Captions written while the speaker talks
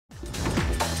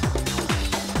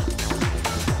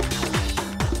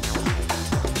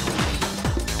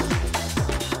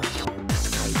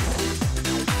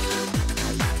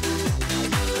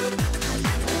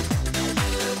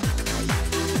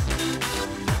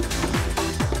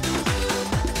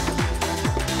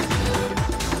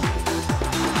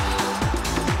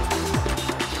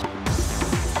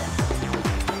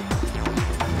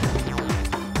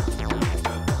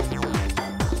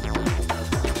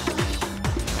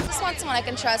someone I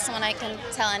can trust, someone I can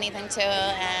tell anything to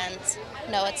and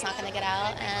know it's not going to get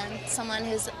out, and someone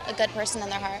who's a good person in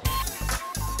their heart.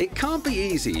 It can't be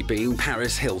easy being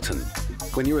Paris Hilton.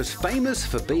 When you're as famous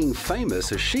for being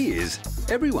famous as she is,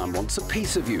 everyone wants a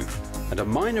piece of you. And a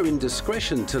minor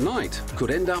indiscretion tonight could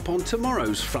end up on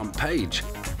tomorrow's front page.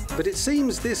 But it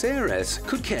seems this heiress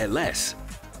could care less.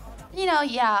 You know,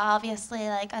 yeah, obviously,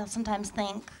 like, I sometimes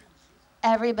think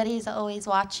everybody's always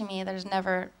watching me. There's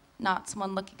never not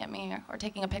someone looking at me or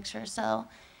taking a picture. So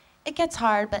it gets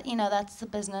hard, but, you know, that's the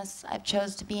business I've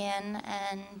chose to be in,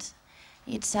 and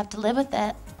you just have to live with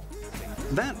it.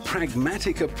 That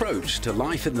pragmatic approach to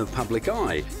life in the public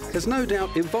eye has no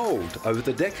doubt evolved over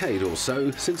the decade or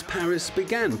so since Paris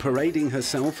began parading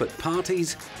herself at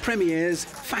parties, premieres,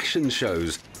 fashion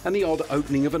shows, and the odd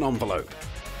opening of an envelope.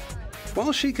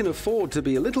 While she can afford to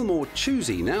be a little more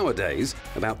choosy nowadays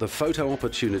about the photo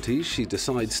opportunities she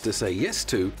decides to say yes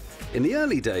to, in the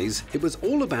early days it was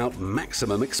all about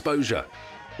maximum exposure.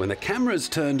 When the cameras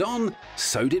turned on,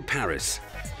 so did Paris.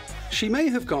 She may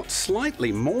have got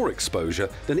slightly more exposure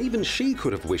than even she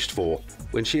could have wished for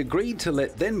when she agreed to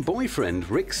let then-boyfriend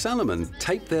Rick Salomon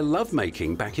tape their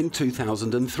lovemaking back in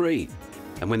 2003.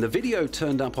 And when the video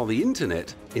turned up on the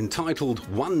internet, entitled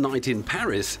 "One Night in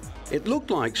Paris," it looked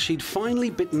like she'd finally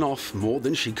bitten off more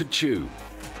than she could chew.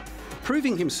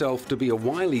 Proving himself to be a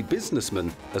wily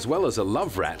businessman as well as a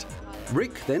love rat,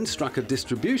 Rick then struck a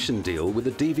distribution deal with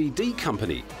a DVD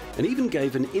company and even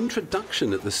gave an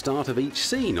introduction at the start of each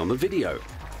scene on the video.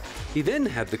 He then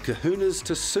had the kahunas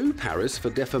to sue Paris for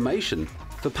defamation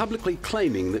for publicly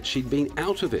claiming that she'd been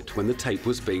out of it when the tape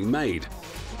was being made.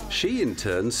 She in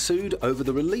turn sued over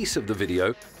the release of the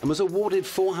video and was awarded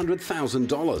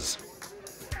 $400,000.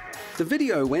 The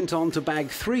video went on to bag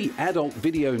 3 Adult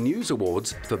Video News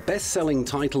Awards for Best-Selling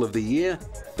Title of the Year,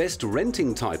 Best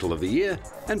Renting Title of the Year,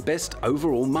 and Best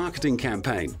Overall Marketing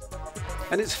Campaign.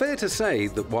 And it's fair to say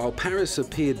that while Paris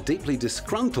appeared deeply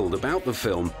disgruntled about the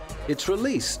film, its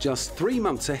release just 3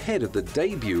 months ahead of the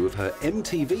debut of her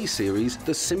MTV series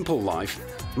The Simple Life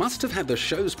must have had the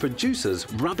show's producers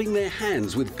rubbing their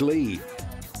hands with glee.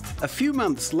 A few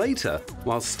months later,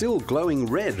 while still glowing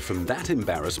red from that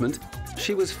embarrassment,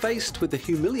 she was faced with the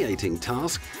humiliating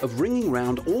task of ringing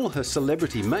round all her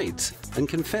celebrity mates and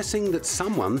confessing that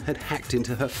someone had hacked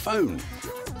into her phone.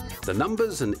 The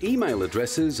numbers and email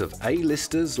addresses of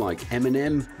A-listers like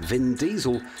Eminem, Vin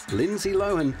Diesel, Lindsay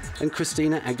Lohan and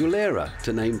Christina Aguilera,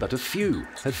 to name but a few,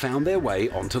 had found their way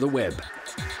onto the web.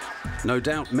 No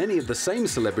doubt many of the same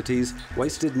celebrities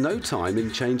wasted no time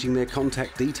in changing their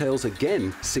contact details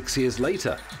again 6 years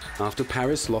later, after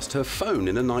Paris lost her phone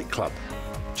in a nightclub.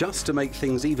 Just to make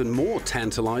things even more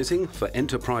tantalizing for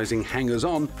enterprising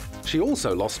hangers-on, she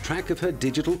also lost track of her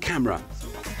digital camera.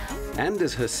 And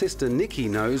as her sister Nikki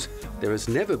knows, there has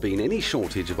never been any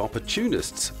shortage of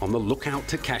opportunists on the lookout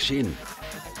to cash in.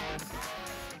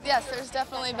 Yes, there's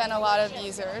definitely been a lot of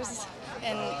users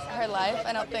in her life.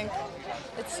 I don't think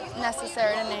it's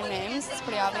necessary to name names, it's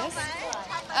pretty obvious.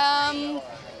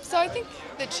 So I think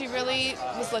that she really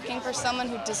was looking for someone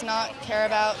who does not care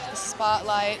about the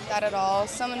spotlight, that at all.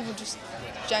 Someone who just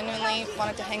genuinely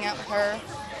wanted to hang out with her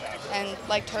and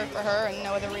liked her for her and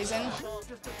no other reason.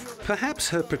 Perhaps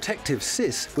her protective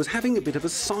sis was having a bit of a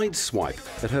side swipe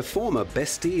at her former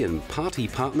bestie and party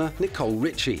partner Nicole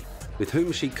Richie, with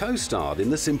whom she co-starred in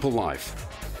The Simple Life.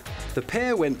 The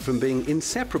pair went from being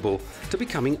inseparable to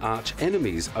becoming arch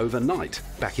enemies overnight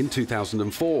back in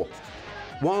 2004.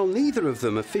 While neither of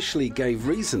them officially gave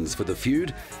reasons for the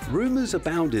feud, rumours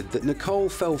abounded that Nicole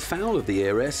fell foul of the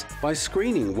heiress by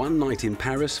screening One Night in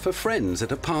Paris for friends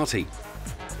at a party.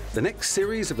 The next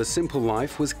series of A Simple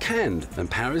Life was canned and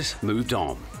Paris moved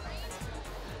on.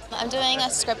 I'm doing a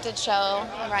scripted show.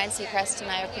 Ryan Seacrest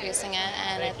and I are producing it,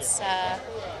 and it's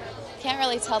can't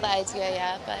really tell the idea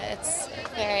yet, but it's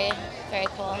very, very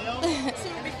cool. So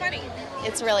it'll be funny.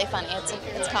 It's really funny.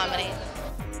 It's comedy.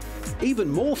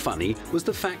 Even more funny was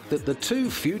the fact that the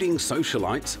 2 feuding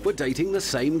socialites were dating the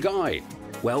same guy.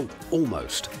 Well,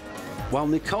 almost. While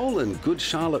Nicole and Good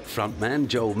Charlotte frontman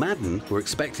Joel Madden were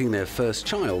expecting their first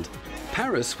child,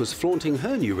 Paris was flaunting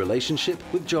her new relationship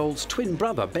with Joel's twin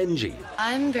brother Benji.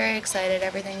 I'm very excited.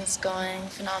 Everything's going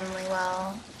phenomenally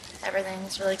well.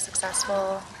 Everything's really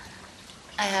successful.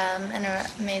 I have an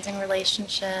amazing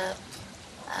relationship.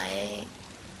 I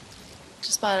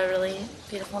just bought a really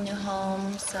beautiful new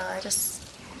home, so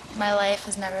my life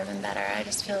has never been better. I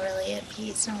just feel really at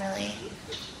peace and really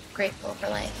grateful for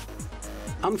life.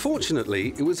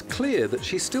 Unfortunately, it was clear that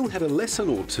she still had a lesson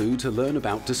or two to learn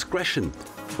about discretion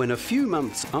when a few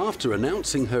months after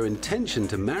announcing her intention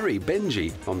to marry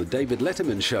Benji on the David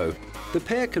Letterman show, the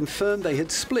pair confirmed they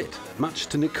had split, much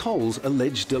to Nicole's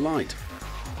alleged delight.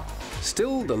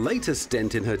 Still, the latest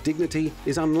dent in her dignity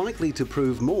is unlikely to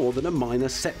prove more than a minor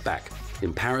setback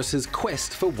in Paris's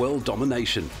quest for world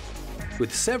domination.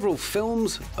 With several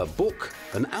films, a book,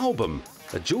 an album,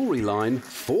 a jewelry line,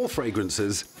 4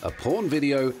 fragrances, a porn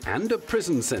video, and a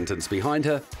prison sentence behind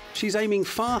her, she's aiming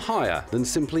far higher than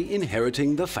simply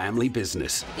inheriting the family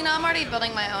business. You know, I'm already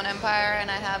building my own empire, and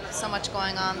I have so much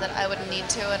going on that I wouldn't need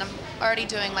to, and I'm already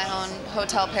doing my own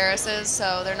hotel Parises,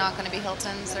 so they're not going to be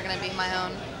Hiltons, they're going to be my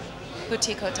own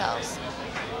boutique hotels.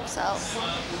 So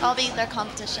I'll be their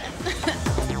competition.